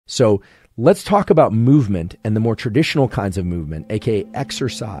So let's talk about movement and the more traditional kinds of movement, aka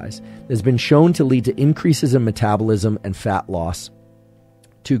exercise, that has been shown to lead to increases in metabolism and fat loss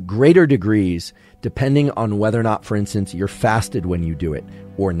to greater degrees depending on whether or not, for instance, you're fasted when you do it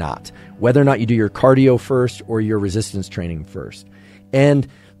or not, whether or not you do your cardio first or your resistance training first. And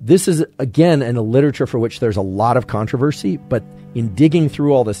this is, again, in a literature for which there's a lot of controversy, but in digging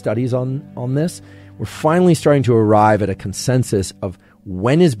through all the studies on this, we're finally starting to arrive at a consensus of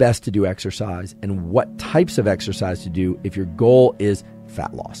when is best to do exercise and what types of exercise to do if your goal is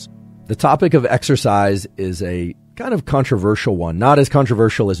fat loss. The topic of exercise is a kind of controversial one, not as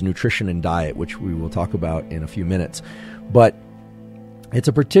controversial as nutrition and diet, which we will talk about in a few minutes, but it's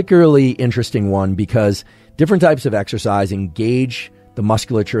a particularly interesting one because different types of exercise engage the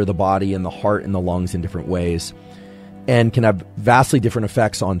musculature of the body and the heart and the lungs in different ways and can have vastly different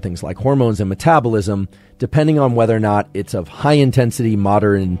effects on things like hormones and metabolism, depending on whether or not it's of high intensity,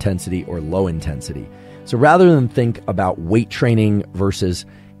 moderate intensity, or low intensity. So rather than think about weight training versus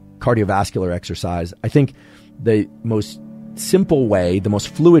cardiovascular exercise, I think the most simple way, the most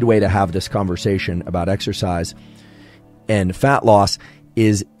fluid way to have this conversation about exercise and fat loss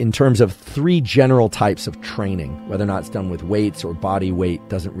is in terms of three general types of training. Whether or not it's done with weights or body weight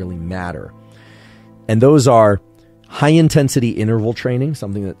doesn't really matter. And those are high-intensity interval training,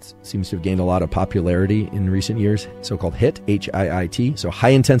 something that seems to have gained a lot of popularity in recent years, so-called HIIT, H-I-I-T, so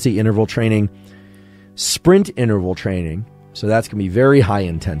high-intensity interval training, sprint interval training, so that's going to be very high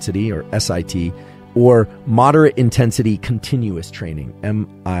intensity, or SIT, or moderate intensity continuous training,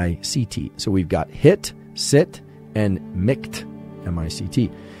 MICT. So we've got HIIT, SIT, and MICT, MICT.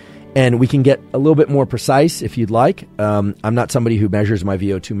 And we can get a little bit more precise if you'd like. I'm not somebody who measures my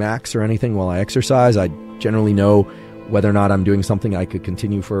VO2 max or anything while I exercise. I generally know whether or not I'm doing something I could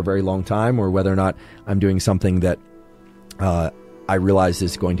continue for a very long time or whether or not I'm doing something that I realize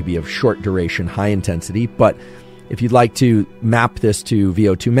is going to be of short duration, high intensity. But if you'd like to map this to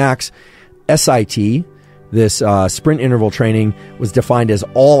VO2 max, SIT, this sprint interval training, was defined as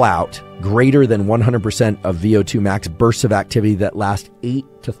all out, greater than 100% of VO2 max bursts of activity that last 8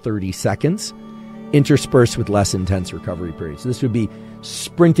 to 30 seconds, interspersed with less intense recovery periods. So this would be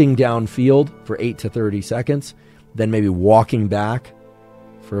sprinting downfield for 8 to 30 seconds, then maybe walking back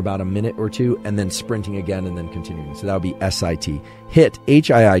for about a minute or two, and then sprinting again and then continuing. So that would be SIT. HIIT,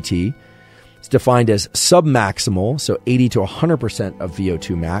 H-I-I-T, is defined as submaximal, so 80 to 100% of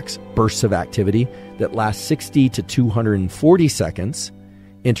VO2 max bursts of activity that last 60 to 240 seconds,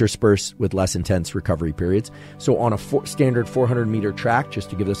 interspersed with less intense recovery periods. So on a standard 400-meter track, just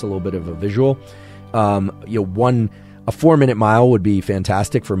to give this a little bit of a visual, a 4-minute mile would be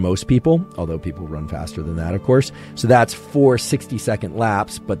fantastic for most people, although people run faster than that, of course. So that's 4 60-second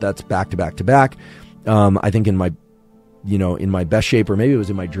laps, but that's back to back to back. I think in my best shape, or maybe it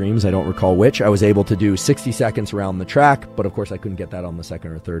was in my dreams, I don't recall which, I was able to do 60 seconds around the track, but of course I couldn't get that on the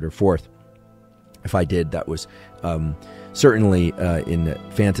second or third or fourth. If I did, that was certainly in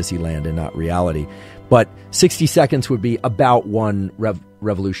fantasy land and not reality. But 60 seconds would be about one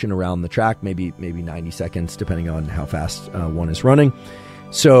revolution around the track, maybe 90 seconds, depending on how fast one is running.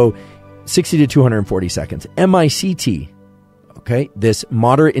 So 60 to 240 seconds. MICT, okay, this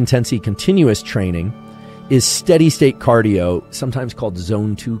moderate intensity continuous training, is steady state cardio, sometimes called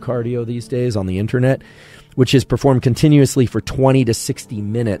zone 2 cardio these days on the internet, which is performed continuously for 20 to 60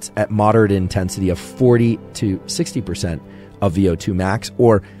 minutes at moderate intensity of 40 to 60% of VO2 max,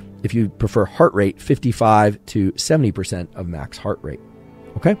 or if you prefer heart rate, 55 to 70% of max heart rate.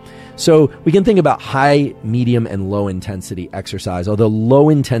 Okay, so we can think about high, medium, and low intensity exercise, although low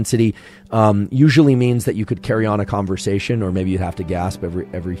intensity usually means that you could carry on a conversation, or maybe you'd have to gasp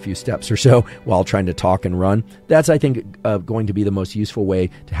every few steps or so while trying to talk and run. That's, I think, going to be the most useful way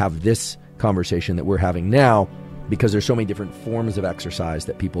to have this conversation that we're having now, because there's so many different forms of exercise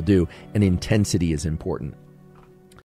that people do, and intensity is important.